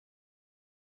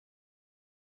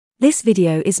This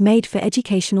video is made for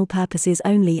educational purposes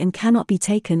only and cannot be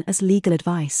taken as legal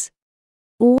advice.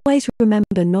 Always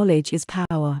remember, knowledge is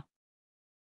power.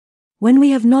 When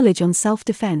we have knowledge on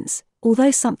self-defense,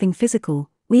 although something physical,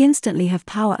 we instantly have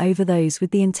power over those with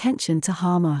the intention to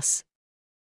harm us.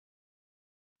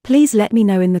 Please let me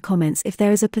know in the comments if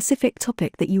there is a specific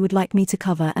topic that you would like me to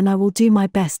cover, and I will do my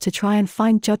best to try and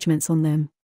find judgments on them.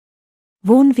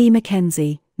 Vaughan v.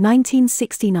 Mackenzie,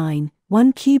 1969,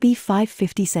 1 QB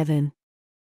 557.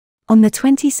 On the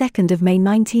 22nd of May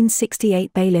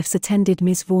 1968, bailiffs attended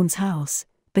Ms. Vaughan's house,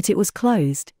 but it was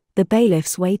closed. The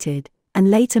bailiffs waited, and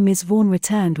later Ms. Vaughan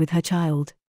returned with her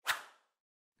child.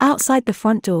 Outside the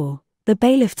front door, the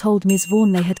bailiff told Ms.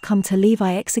 Vaughan they had come to leave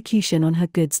execution on her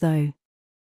goods, though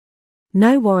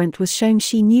no warrant was shown.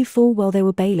 She knew full well they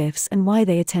were bailiffs and why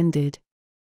they attended.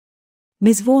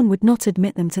 Ms. Vaughan would not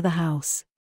admit them to the house.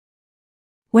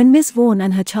 When Ms. Vaughan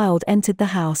and her child entered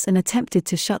the house and attempted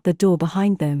to shut the door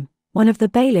behind them, one of the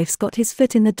bailiffs got his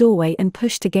foot in the doorway and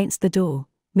pushed against the door,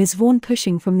 Ms. Vaughan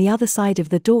pushing from the other side of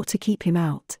the door to keep him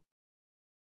out.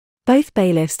 Both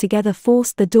bailiffs together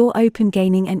forced the door open,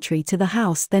 gaining entry to the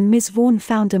house. Then Ms. Vaughan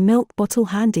found a milk bottle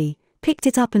handy, picked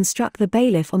it up and struck the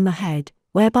bailiff on the head,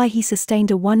 whereby he sustained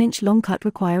a 1-inch long cut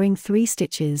requiring 3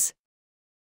 stitches.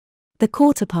 The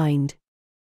court opined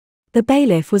the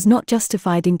bailiff was not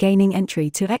justified in gaining entry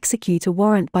to execute a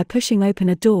warrant by pushing open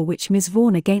a door which Ms.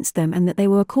 Vaughan against them, and that they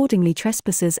were accordingly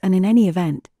trespassers, and in any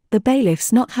event, the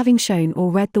bailiffs, not having shown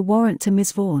or read the warrant to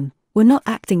Ms. Vaughan, were not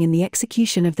acting in the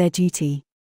execution of their duty.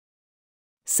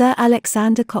 Sir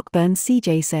Alexander Cockburn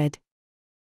CJ said,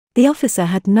 "The officer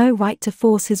had no right to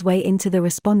force his way into the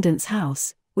respondent's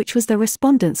house, which was the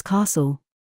respondent's castle.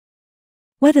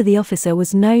 Whether the officer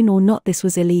was known or not, this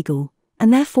was illegal,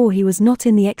 and therefore he was not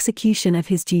in the execution of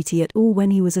his duty at all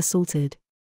when he was assaulted.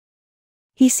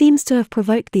 He seems to have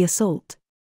provoked the assault.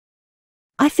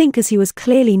 I think as he was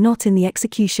clearly not in the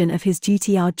execution of his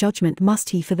duty, our judgment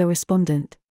must be for the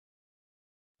respondent."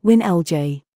 Win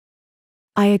LJ.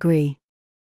 I agree.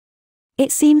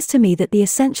 It seems to me that the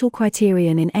essential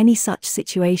criterion in any such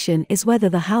situation is whether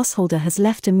the householder has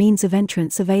left a means of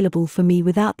entrance available for me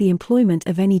without the employment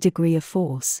of any degree of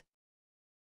force.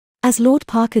 As Lord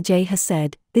Parker J. has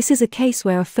said, this is a case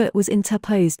where a foot was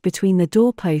interposed between the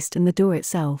door post and the door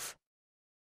itself.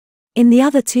 In the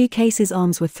other 2 cases,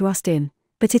 arms were thrust in,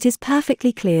 but it is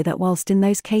perfectly clear that whilst in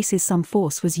those cases some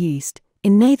force was used,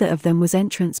 in neither of them was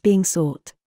entrance being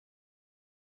sought.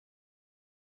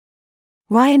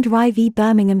 Rye and Rye v.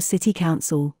 Birmingham City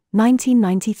Council,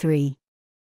 1993.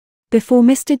 Before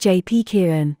Mr. J. P.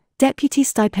 Kieran, Deputy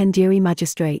Stipendiary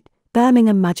Magistrate,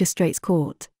 Birmingham Magistrates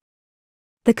Court.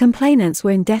 The complainants were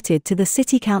indebted to the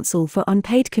City Council for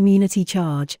unpaid community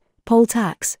charge, poll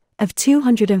tax, of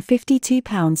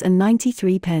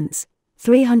 £252.93,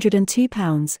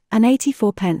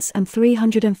 £302.84 and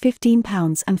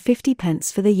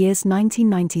 £315.50 for the years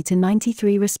 1990 to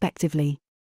 93 respectively.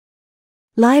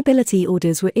 Liability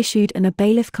orders were issued and a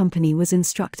bailiff company was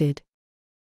instructed.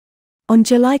 On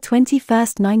July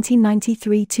 21,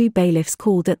 1993, 2 bailiffs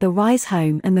called at the Rye's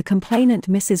home, and the complainant,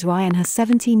 Mrs. Rye, and her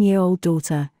 17-year-old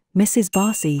daughter, Mrs.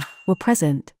 Barcy, were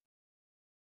present.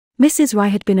 Mrs. Rye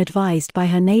had been advised by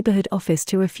her neighborhood office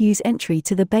to refuse entry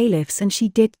to the bailiffs, and she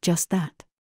did just that.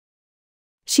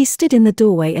 She stood in the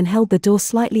doorway and held the door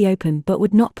slightly open but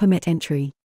would not permit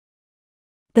entry.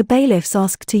 The bailiffs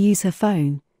asked to use her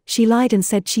phone. She lied and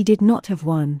said she did not have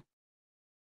one.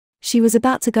 She was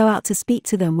about to go out to speak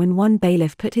to them when one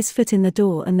bailiff put his foot in the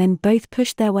door, and then both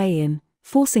pushed their way in,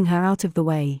 forcing her out of the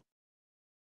way.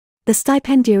 The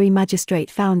stipendiary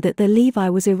magistrate found that the levy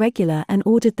was irregular and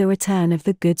ordered the return of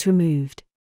the goods removed.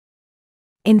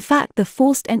 In fact, the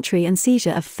forced entry and seizure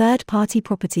of third-party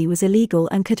property was illegal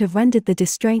and could have rendered the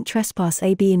distraint trespass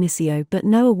ab initio, but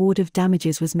no award of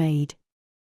damages was made.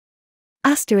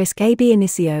 Asterisk ab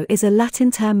initio is a Latin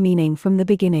term meaning from the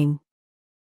beginning.